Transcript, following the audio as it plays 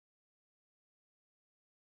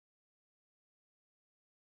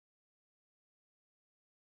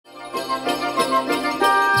For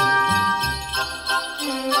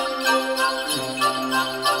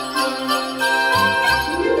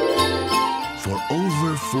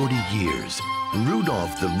over 40 years,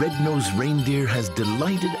 Rudolph the Red-Nosed Reindeer has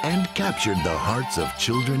delighted and captured the hearts of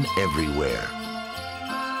children everywhere.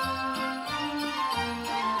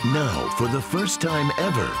 Now, for the first time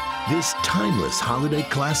ever, this timeless holiday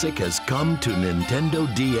classic has come to Nintendo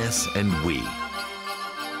DS and Wii.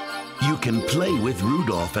 You can play with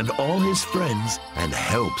Rudolph and all his friends and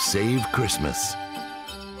help save Christmas.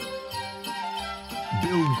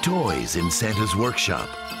 Build toys in Santa's workshop.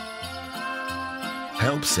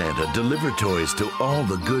 Help Santa deliver toys to all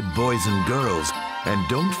the good boys and girls. And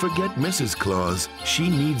don't forget Mrs. Claus. She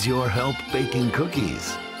needs your help baking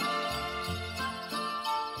cookies.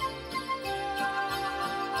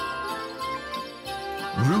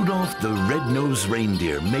 Rudolph the Red-Nosed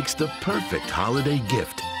Reindeer makes the perfect holiday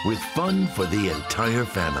gift with fun for the entire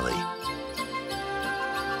family.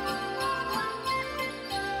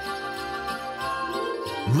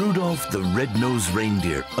 Rudolph the Red-Nosed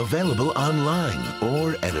Reindeer, available online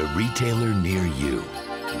or at a retailer near you.